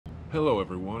Hello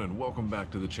everyone and welcome back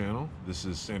to the channel. This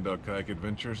is Sand Kayak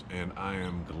Adventures and I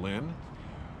am Glenn.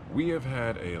 We have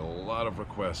had a lot of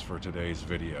requests for today's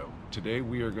video. Today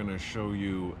we are going to show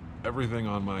you everything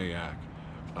on my yak.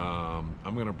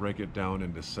 I'm going to break it down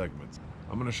into segments.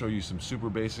 I'm going to show you some super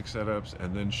basic setups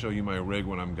and then show you my rig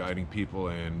when I'm guiding people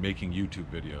and making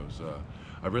YouTube videos.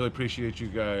 I really appreciate you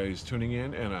guys tuning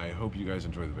in and I hope you guys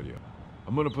enjoy the video.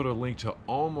 I'm going to put a link to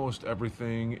almost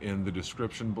everything in the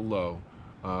description below.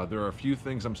 There are a few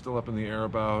things I'm still up in the air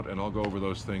about, and I'll go over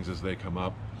those things as they come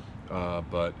up.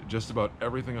 But just about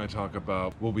everything I talk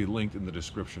about will be linked in the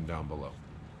description down below.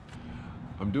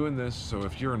 I'm doing this so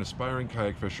if you're an aspiring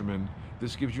kayak fisherman,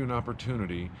 this gives you an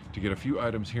opportunity to get a few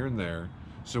items here and there.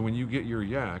 So when you get your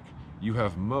yak, you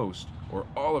have most or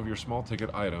all of your small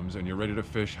ticket items and you're ready to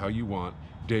fish how you want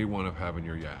day one of having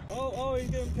your yak. Oh,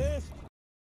 he's getting pissed.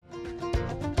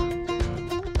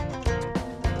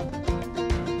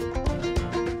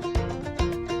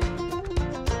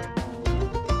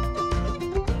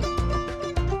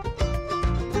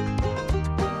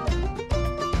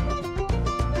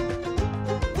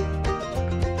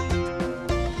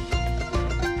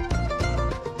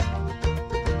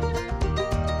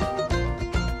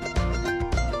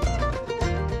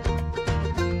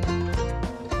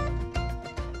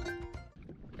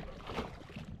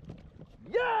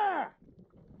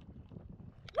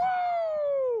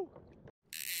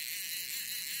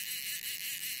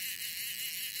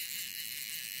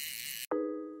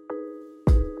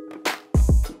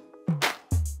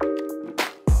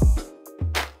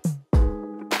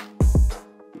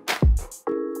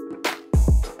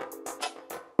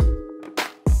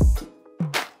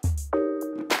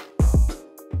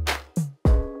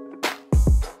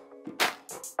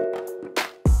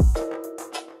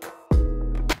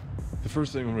 The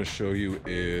first thing I'm going to show you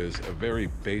is a very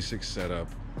basic setup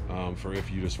for if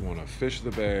you just want to fish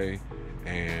the bay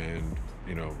and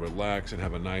relax and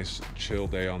have a nice chill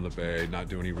day on the bay, not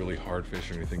do any really hard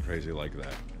fishing or anything crazy like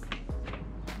that.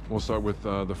 We'll start with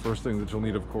the first thing that you'll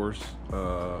need, of course,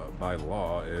 by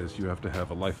law, is you have to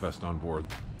have a life vest on board.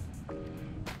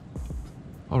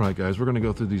 Alright guys, we're going to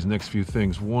go through these next few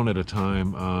things one at a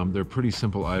time. They're pretty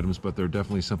simple items, but they're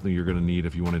definitely something you're going to need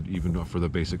if you want to, even for the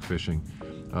basic fishing.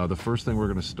 The first thing we're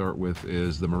going to start with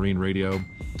is the marine radio.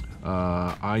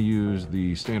 I use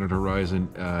the Standard Horizon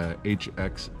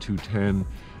HX210.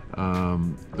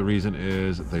 The reason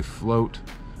is they float,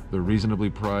 they're reasonably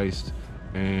priced,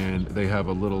 and they have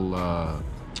a little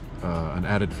an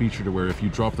added feature to where if you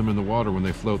drop them in the water when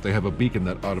they float, they have a beacon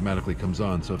that automatically comes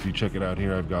on. So if you check it out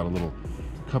here, I've got a little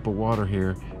cup of water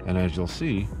here, and as you'll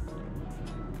see,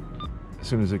 as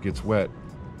soon as it gets wet,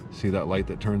 see that light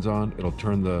that turns on? It'll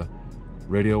turn the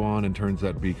radio on and turns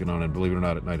that beacon on, and believe it or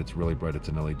not, at night it's really bright. It's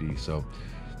an LED. So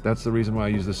that's the reason why I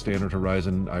use the Standard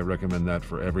Horizon. I recommend that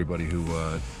for everybody who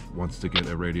wants to get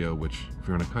a radio, which if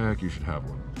you're in a kayak, you should have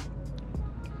one.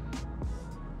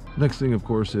 Next thing, of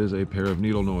course, is a pair of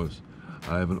needle nose.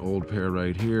 I have an old pair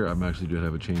right here. I'm actually going to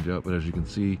have a change out, but as you can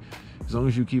see, as long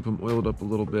as you keep them oiled up a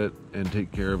little bit and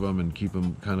take care of them and keep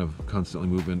them kind of constantly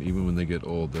moving, even when they get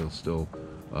old, they'll still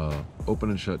open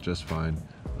and shut just fine.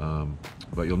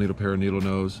 But you'll need a pair of needle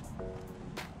nose.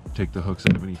 Take the hooks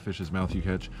out of any fish's mouth you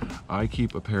catch. I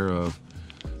keep a pair of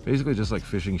basically just like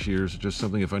fishing shears, just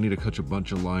something if I need to catch a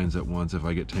bunch of lines at once, if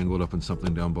I get tangled up in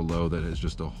something down below that is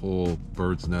just a whole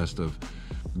bird's nest of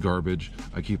garbage,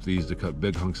 I keep these to cut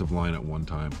big hunks of line at one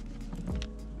time.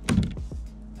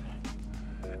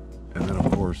 And then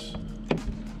of course,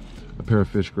 a pair of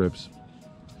fish grips.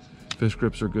 Fish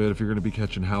grips are good if you're going to be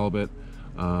catching halibut.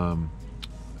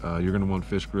 You're going to want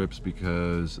fish grips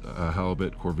because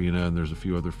halibut, corvina, and there's a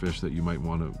few other fish that you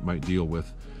might deal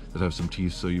with that have some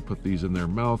teeth. So you put these in their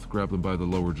mouth, grab them by the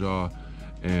lower jaw,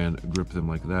 and grip them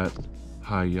like that.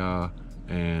 Hi-ya,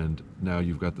 and now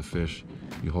you've got the fish.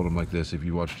 You hold them like this. If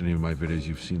you watched any of my videos,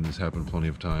 you've seen this happen plenty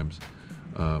of times.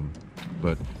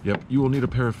 But yep, you will need a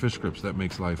pair of fish grips. That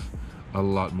makes life a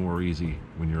lot more easy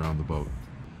when you're on the boat.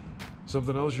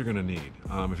 Something else you're going to need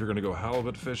if you're going to go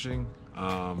halibut fishing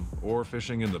or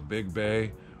fishing in the big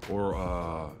bay or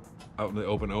out in the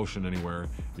open ocean anywhere,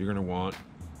 you're going to want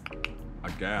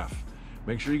a gaff.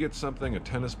 Make sure you get something, a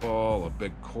tennis ball, a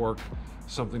big cork,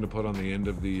 something to put on the end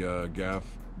of the gaff,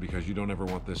 because you don't ever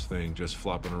want this thing just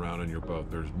flopping around in your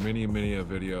boat. There's many a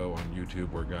video on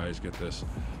YouTube where guys get this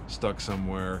stuck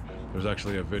somewhere. There's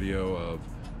actually a video of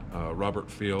Robert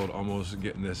Field almost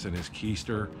getting this in his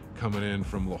keister coming in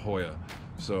from La Jolla.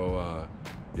 So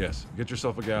yes, get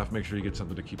yourself a gaff. Make sure you get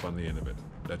something to keep on the end of it.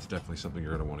 That's definitely something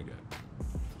you're going to want to get.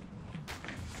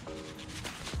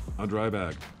 A dry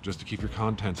bag, just to keep your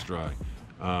contents dry.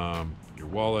 your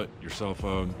wallet, your cell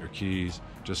phone, your keys,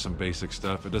 just some basic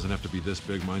stuff. It doesn't have to be this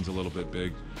big. Mine's a little bit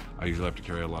big. I usually have to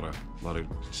carry a lot of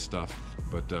stuff.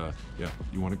 But yeah,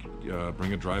 you want to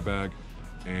bring a dry bag,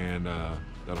 and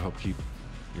that'll help keep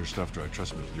your stuff dry.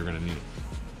 Trust me, you're gonna need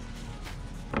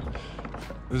it.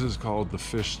 This is called the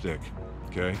fish stick.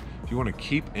 Okay, if you want to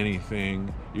keep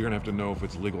anything, you're gonna have to know if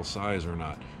it's legal size or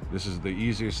not. This is the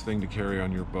easiest thing to carry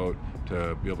on your boat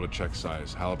to be able to check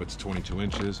size. Halibut's 22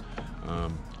 inches. A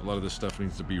lot of this stuff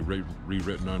needs to be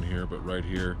rewritten on here, but right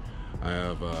here I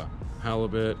have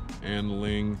halibut and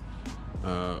ling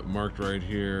marked right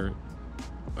here.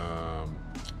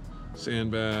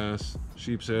 Sand bass,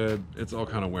 sheep's head, it's all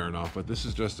kind of wearing off, but this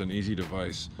is just an easy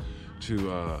device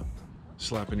to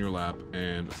slap in your lap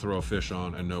and throw a fish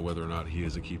on and know whether or not he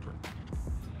is a keeper.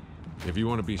 If you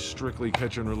want to be strictly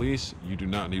catch and release, you do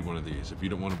not need one of these. If you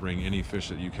don't want to bring any fish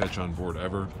that you catch on board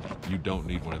ever, you don't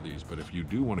need one of these. But if you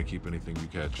do want to keep anything you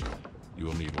catch, you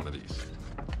will need one of these.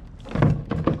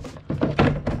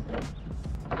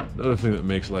 Another thing that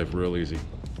makes life real easy.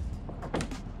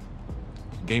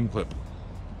 Game clip.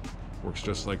 Works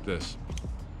just like this.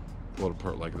 Pull it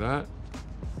apart like that.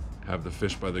 Have the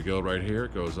fish by the gill right here.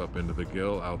 It goes up into the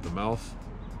gill, out the mouth.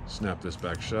 Snap this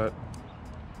back shut.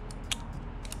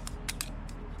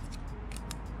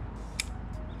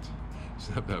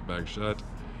 Snap that back shut,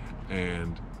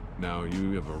 and now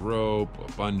you have a rope,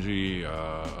 a bungee,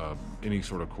 any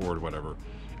sort of cord, whatever,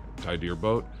 tied to your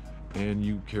boat, and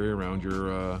you carry around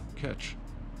your catch,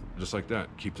 just like that.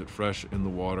 Keeps it fresh in the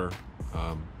water.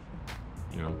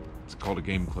 You know, it's called a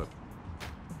game clip.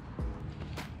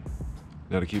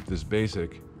 Now to keep this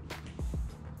basic,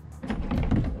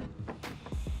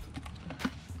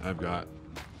 I've got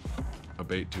a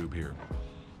bait tube here.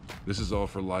 This is all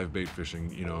for live bait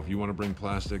fishing. You know, if you want to bring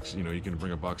plastics, you know, you can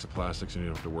bring a box of plastics and you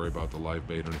don't have to worry about the live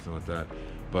bait or anything like that.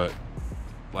 But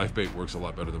live bait works a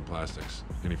lot better than plastics.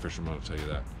 Any fisherman will tell you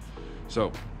that.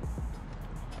 So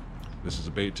this is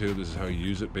a bait tube. This is how you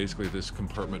use it. Basically, this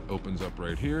compartment opens up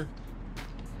right here.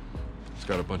 It's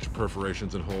got a bunch of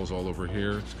perforations and holes all over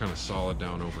here. It's kind of solid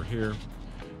down over here.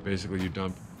 Basically, you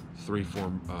dump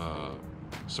 3-4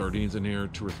 sardines in here,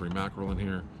 2 or 3 mackerel in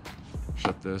here.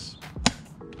 Shut this.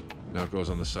 Now it goes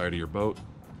on the side of your boat.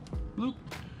 Bloop.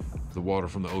 The water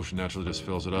from the ocean naturally just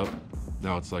fills it up.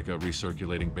 Now it's like a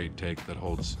recirculating bait tank that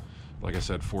holds, like I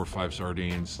said, 4 or 5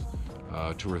 sardines,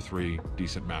 2 or 3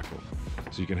 decent mackerel.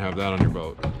 So you can have that on your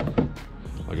boat.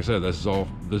 Like I said, this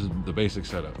is the basic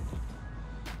setup.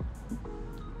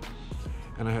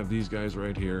 And I have these guys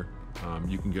right here.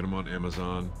 You can get them on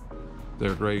Amazon.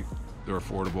 They're great. They're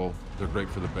affordable. They're great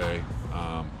for the bay.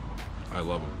 I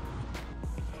love them.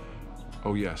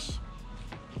 Oh yes.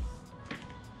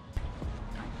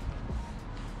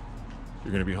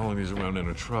 You're going to be hauling these around in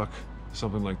a truck,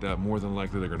 something like that. More than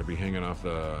likely, they're going to be hanging off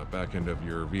the back end of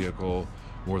your vehicle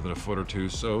more than a foot or two.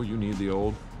 So you need the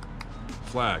old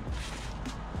flag.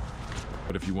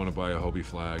 But if you want to buy a Hobie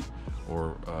flag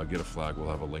or get a flag, we'll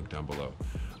have a link down below.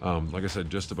 Like I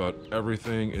said, just about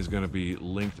everything is going to be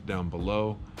linked down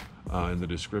below in the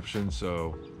description.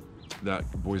 So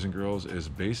that, boys and girls, is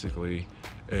basically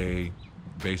a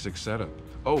basic setup.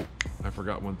 Oh, I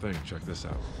forgot one thing. Check this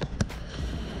out.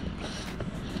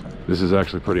 This is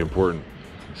actually pretty important.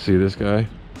 See this guy?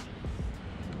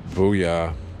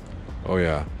 Booyah. Oh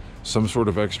yeah. Some sort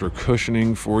of extra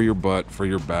cushioning for your butt, for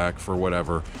your back, for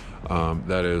whatever.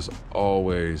 That is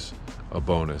always a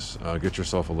bonus. Get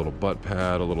yourself a little butt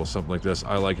pad, a little something like this.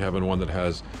 I like having one that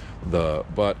has the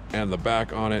butt and the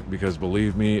back on it because,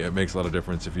 believe me, it makes a lot of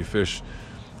difference. If you fish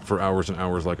for hours and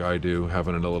hours like I do,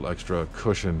 having a little extra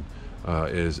cushion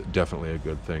is definitely a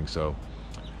good thing. So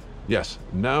yes,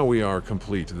 now we are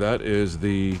complete. That is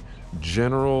the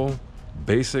general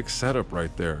basic setup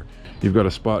right there. You've got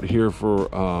a spot here for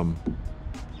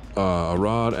a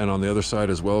rod, and on the other side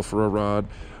as well for a rod.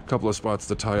 A couple of spots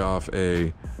to tie off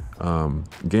a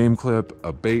game clip,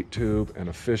 a bait tube, and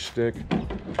a fish stick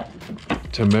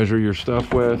to measure your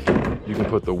stuff with. You can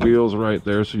put the wheels right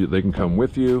there so they can come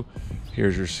with you.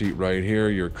 Here's your seat right here,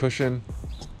 your cushion.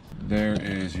 There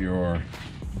is your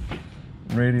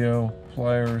radio,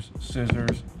 pliers,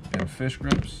 scissors, and fish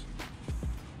grips.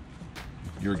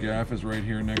 Your gaff is right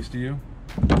here next to you.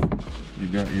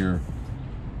 You've got your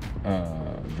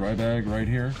dry bag right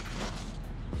here.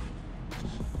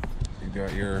 You've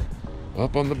got your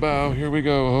up on the bow. Here we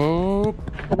go.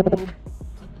 Oh.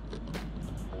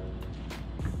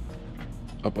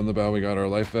 Up on the bow, we got our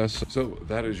life vest. So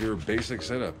that is your basic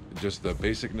setup. Just the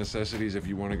basic necessities if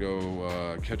you want to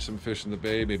go catch some fish in the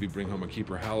bay, maybe bring home a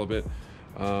keeper halibut,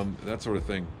 that sort of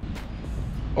thing.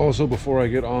 Also, before I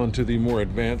get on to the more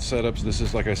advanced setups, this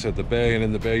is, like I said, the bay, and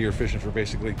in the bay you're fishing for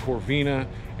basically corvina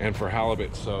and for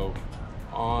halibut. So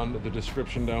on the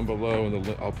description down below,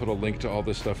 and I'll put a link to all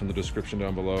this stuff in the description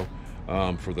down below,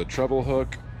 for the treble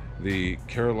hook, the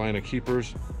Carolina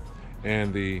keepers,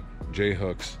 and the J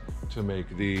hooks to make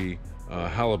the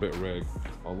halibut rig,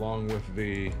 along with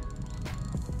the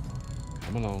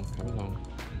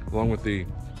along with the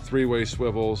three-way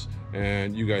swivels,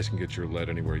 and you guys can get your lead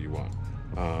anywhere you want.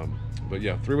 But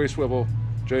yeah, three-way swivel,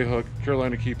 J hook,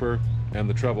 Carolina keeper, and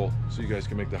the treble, so you guys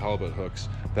can make the halibut hooks.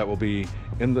 That will be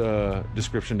in the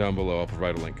description down below. I'll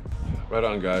provide a link. Right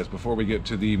on, guys. Before we get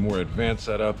to the more advanced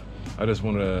setup, I just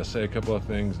want to say a couple of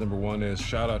things. Number one is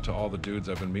shout out to all the dudes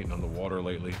I've been meeting on the water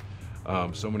lately.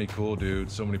 So many cool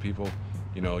dudes, so many people,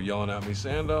 you know, yelling at me,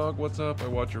 "Sand Dog, what's up? I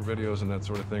watch your videos," and that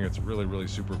sort of thing. It's really, really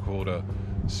super cool to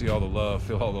see all the love,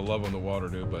 feel all the love on the water,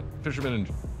 dude. But fishermen in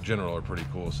general are pretty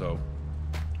cool. So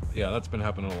yeah, that's been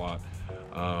happening a lot.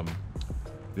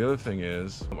 The other thing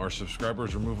is our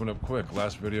subscribers are moving up quick.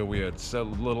 Last video we had a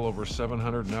little over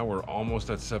 700. Now we're almost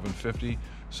at 750.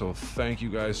 So thank you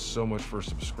guys so much for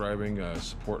subscribing,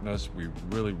 supporting us. We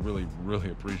really, really,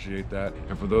 really appreciate that.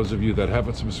 And for those of you that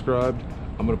haven't subscribed,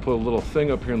 I'm gonna put a little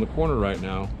thing up here in the corner right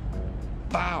now.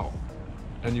 Bow!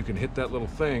 And you can hit that little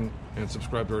thing and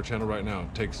subscribe to our channel right now.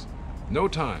 It takes no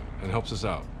time and helps us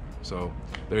out. So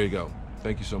there you go.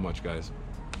 Thank you so much, guys.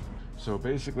 So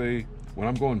basically, when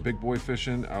I'm going big boy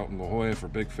fishing out in La Jolla for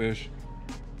big fish,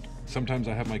 sometimes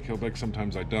I have my kill bags,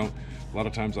 sometimes I don't. A lot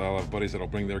of times I'll have buddies that'll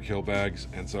bring their kill bags,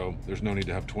 and so there's no need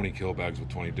to have 20 kill bags with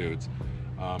 20 dudes.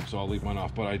 So I'll leave mine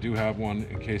off, but I do have one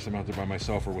in case I'm out there by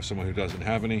myself or with someone who doesn't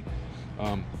have any.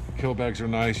 Kill bags are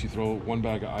nice. You throw one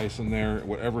bag of ice in there,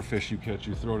 whatever fish you catch,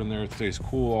 you throw it in there, it stays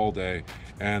cool all day,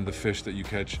 and the fish that you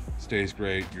catch stays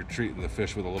great. You're treating the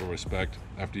fish with a little respect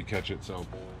after you catch it, so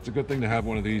it's a good thing to have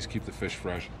one of these, keep the fish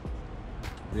fresh.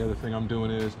 The other thing I'm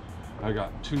doing is I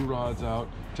got 2 rods out,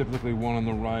 typically one on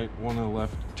the right, one on the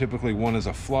left. Typically one is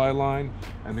a fly line,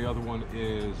 and the other one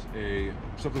is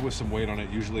something with some weight on it,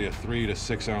 usually a 3 to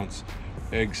 6 ounce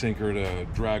egg sinker to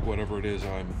drag whatever it is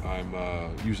I'm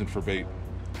using for bait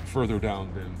further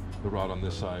down than the rod on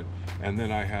this side. And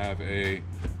then I have a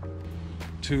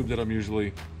tube that I'm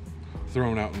usually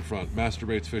throwing out in front. Master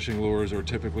Baits fishing lures are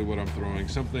typically what I'm throwing.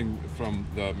 Something from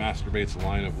the Master Baits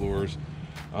line of lures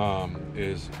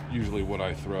is usually what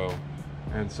I throw.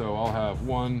 And so I'll have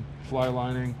one fly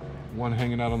lining, one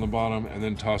hanging out on the bottom, and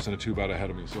then tossing a tube out ahead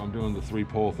of me. So I'm doing the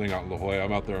 3-pole thing out in La Jolla.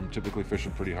 I'm out there, I'm typically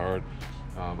fishing pretty hard.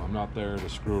 I'm not there to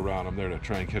screw around, I'm there to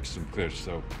try and catch some fish.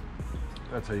 So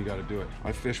that's how you got to do it.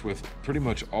 I fish with pretty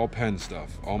much all Penn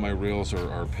stuff. All my reels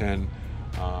are Penn.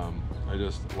 I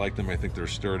just like them. I think they're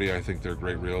sturdy. I think they're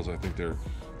great reels. I think they're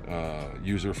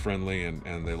user friendly,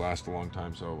 and they last a long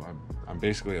time. So I'm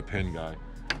basically a Penn guy.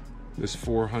 This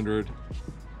 400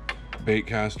 bait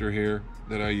caster here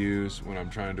that I use when I'm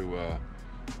trying to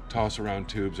toss around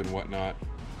tubes and whatnot.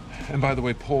 And by the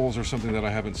way, poles are something that I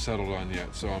haven't settled on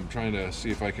yet, so I'm trying to see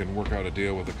if I can work out a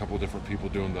deal with a couple of different people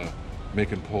doing the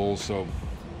making poles. So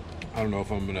I don't know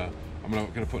if I'm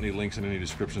not gonna put any links in any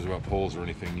descriptions about poles or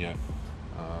anything yet.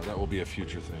 That will be a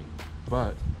future thing.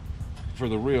 But for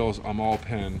the reels, I'm all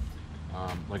Penn.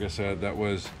 Like I said, that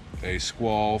was a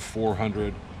Squall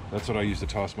 400. That's what I use to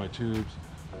toss my tubes.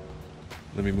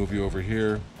 Let me move you over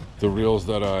here. The reels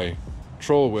that I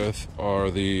troll with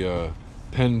are the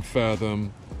Penn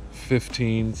Fathom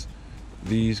 15s.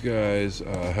 These guys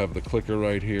have the clicker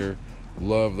right here.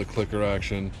 Love the clicker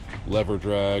action, lever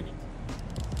drag,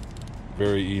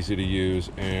 very easy to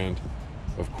use, and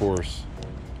of course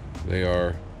they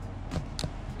are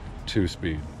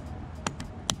 2-speed.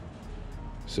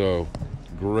 So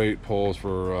great poles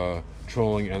for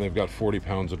trolling, and they've got 40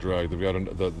 pounds of drag. They've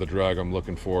got the drag I'm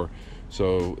looking for.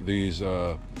 So these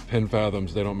Penn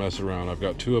Fathoms, they don't mess around. I've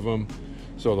got 2 of them,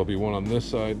 so there'll be one on this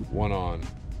side, one on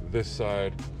this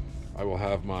side. I will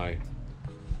have my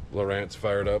Lowrance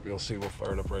fired up. You'll see we'll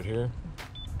fire it up right here.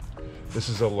 This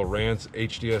is a Lowrance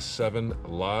HDS 7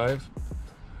 Live.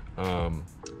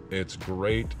 It's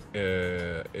great.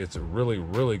 It's really,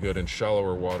 really good in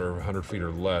shallower water, 100 feet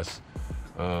or less.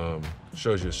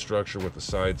 Shows you structure with the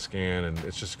side scan, and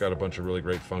it's just got a bunch of really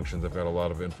great functions. I've got a lot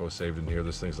of info saved in here.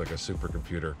 This thing's like a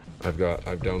supercomputer. I've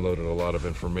downloaded a lot of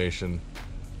information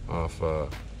off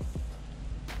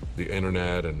the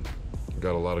internet, and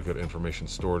got a lot of good information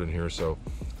stored in here. So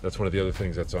that's one of the other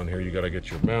things that's on here. You got to get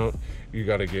your mount, you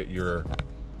got to get your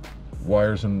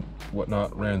wires and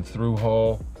whatnot ran through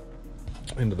hull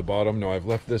into the bottom. Now I've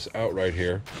left this out right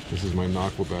here. This is my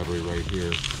𝕒𝕚 battery right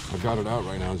here. I've got it out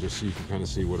right now just so you can kind of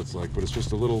see what it's like, but it's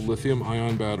just a little lithium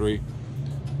ion battery.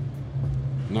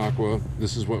 𝕒𝕠𝕚.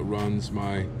 This is what runs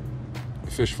my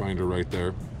fish finder right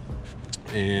there.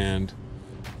 And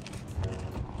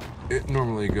it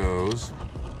normally goes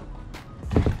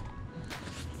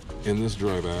in this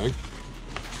dry bag,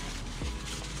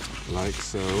 like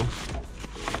so.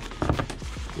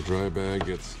 The dry bag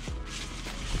gets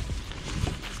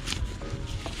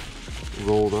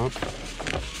rolled up,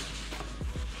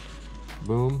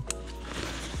 boom,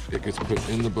 it gets put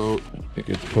in the boat, it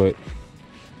gets put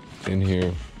in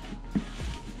here,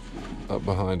 up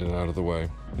behind and out of the way.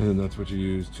 And then that's what you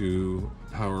use to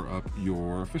power up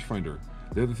your fish finder.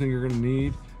 The other thing you're gonna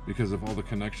need, because of all the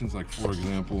connections, like for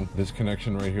example, this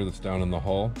connection right here that's down in the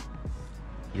hull,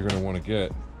 you're gonna wanna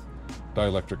get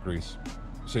dielectric grease.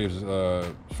 Saves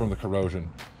from the corrosion.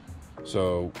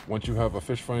 So once you have a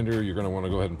fish finder, you're gonna wanna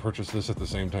go ahead and purchase this at the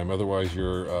same time. Otherwise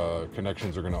your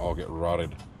connections are gonna all get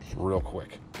rotted real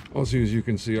quick. Also, as you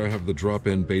can see, I have the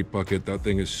drop-in bait bucket. That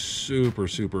thing is super,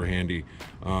 super handy.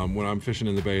 When I'm fishing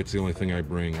in the bay, it's the only thing I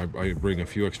bring. I bring a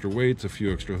few extra weights, a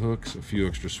few extra hooks, a few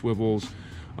extra swivels,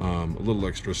 a little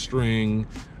extra string,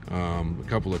 a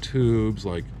couple of tubes.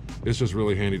 Like, it's just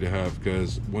really handy to have,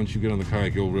 because once you get on the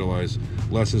kayak, you'll realize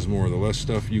less is more. The less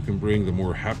stuff you can bring, the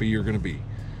more happy you're gonna be.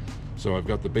 So I've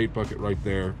got the bait bucket right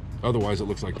there. Otherwise, it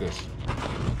looks like this.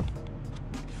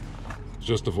 It's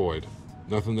just a void.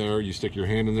 Nothing there. You stick your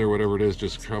hand in there, whatever it is,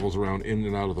 just travels around in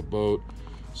and out of the boat.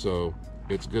 So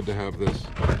it's good to have this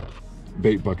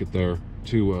bait bucket there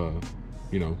to,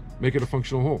 you know, make it a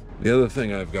functional hole. The other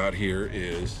thing I've got here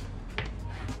is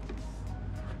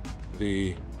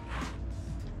the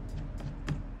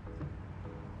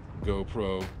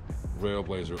GoPro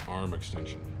Railblazer arm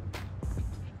extension.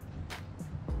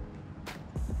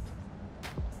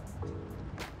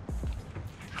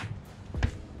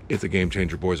 It's a game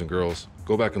changer, boys and girls.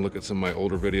 Go back and look at some of my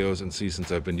older videos and see,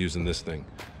 since I've been using this thing.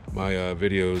 My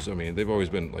videos, I mean, they've always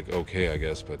been like okay, I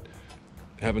guess, but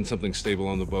having something stable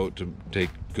on the boat to take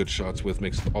good shots with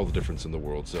makes all the difference in the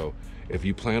world. So if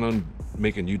you plan on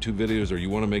making YouTube videos or you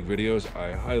want to make videos,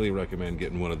 I highly recommend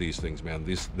getting one of these things, man.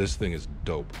 This thing is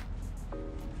dope.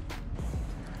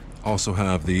 Also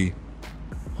have the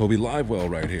Hobie live well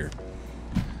right here.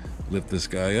 Lift this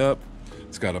guy up.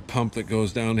 It's got a pump that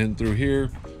goes down in through here,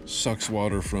 sucks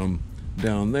water from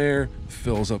down there,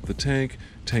 fills up the tank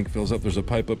fills up, there's a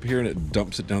pipe up here, and it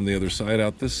dumps it down the other side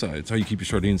out this side. It's how you keep your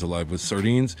sardines alive. With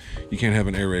sardines, you can't have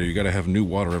an aerator. You gotta have new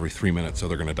water every 3 minutes, so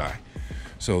they're gonna die.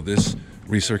 So this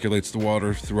recirculates the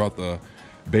water throughout the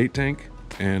bait tank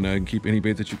and keep any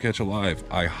bait that you catch alive.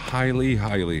 I highly,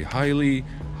 highly, highly,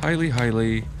 highly,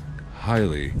 highly,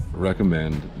 highly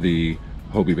recommend the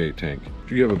Hobie bait tank.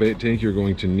 If you have a bait tank, you're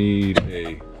going to need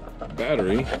a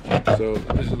battery. So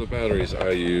these are the batteries I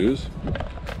use.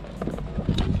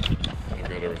 I've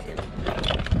got everything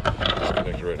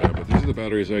disconnected right now, but these are the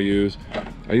batteries I use.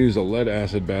 I use a lead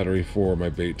acid battery for my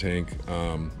bait tank.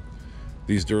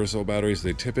 These Duracell batteries,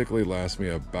 they typically last me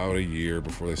about a year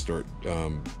before they start,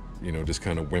 you know, just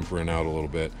kind of whimpering out a little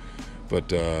bit.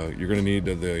 But you're going to need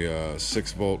the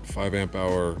 6 volt, 5 amp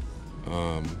hour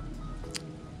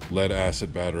lead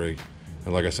acid battery.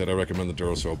 And like I said, I recommend the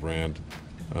Duracell brand.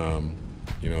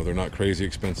 You know, they're not crazy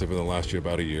expensive and they'll last you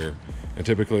about a year. And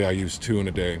typically I use 2 in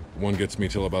a day. One gets me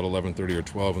till about 11:30 or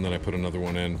 12, and then I put another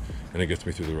one in and it gets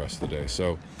me through the rest of the day.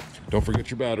 So don't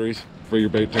forget your batteries for your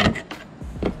bait tank.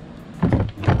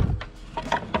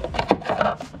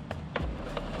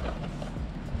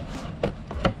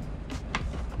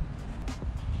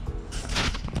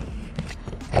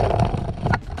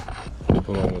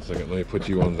 Hold on 1 second, let me put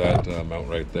you on that mount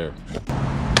right there.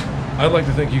 I'd like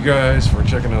to thank you guys for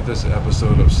checking out this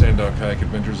episode of Stand-Out Kayak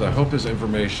Adventures. I hope this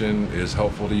information is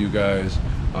helpful to you guys.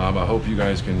 I hope you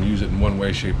guys can use it in one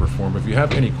way, shape, or form. If you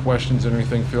have any questions or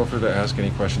anything, feel free to ask any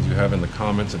questions you have in the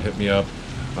comments and hit me up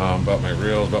about my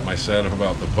reels, about my setup,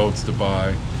 about the boats to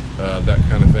buy, that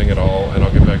kind of thing at all, and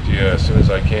I'll get back to you as soon as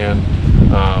I can.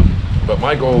 But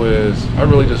my goal is, I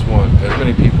really just want as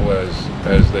many people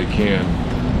as they can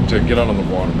to get out on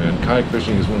the water, man. Kayak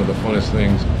fishing is one of the funnest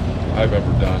things I've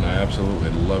ever done. I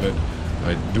absolutely love it.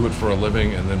 I do it for a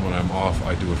living, and then when I'm off,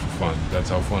 I do it for fun. That's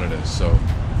how fun it is. So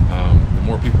the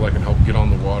more people I can help get on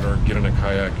the water, get in a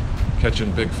kayak,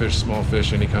 catching big fish, small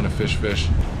fish, any kind of fish,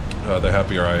 the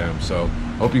happier I am. So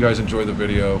hope you guys enjoy the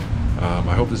video.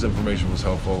 I hope this information was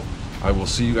helpful. I will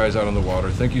see you guys out on the water.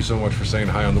 Thank you so much for saying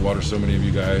hi on the water, so many of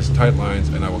you guys. Tight lines,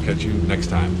 and I will catch you next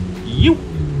time. You.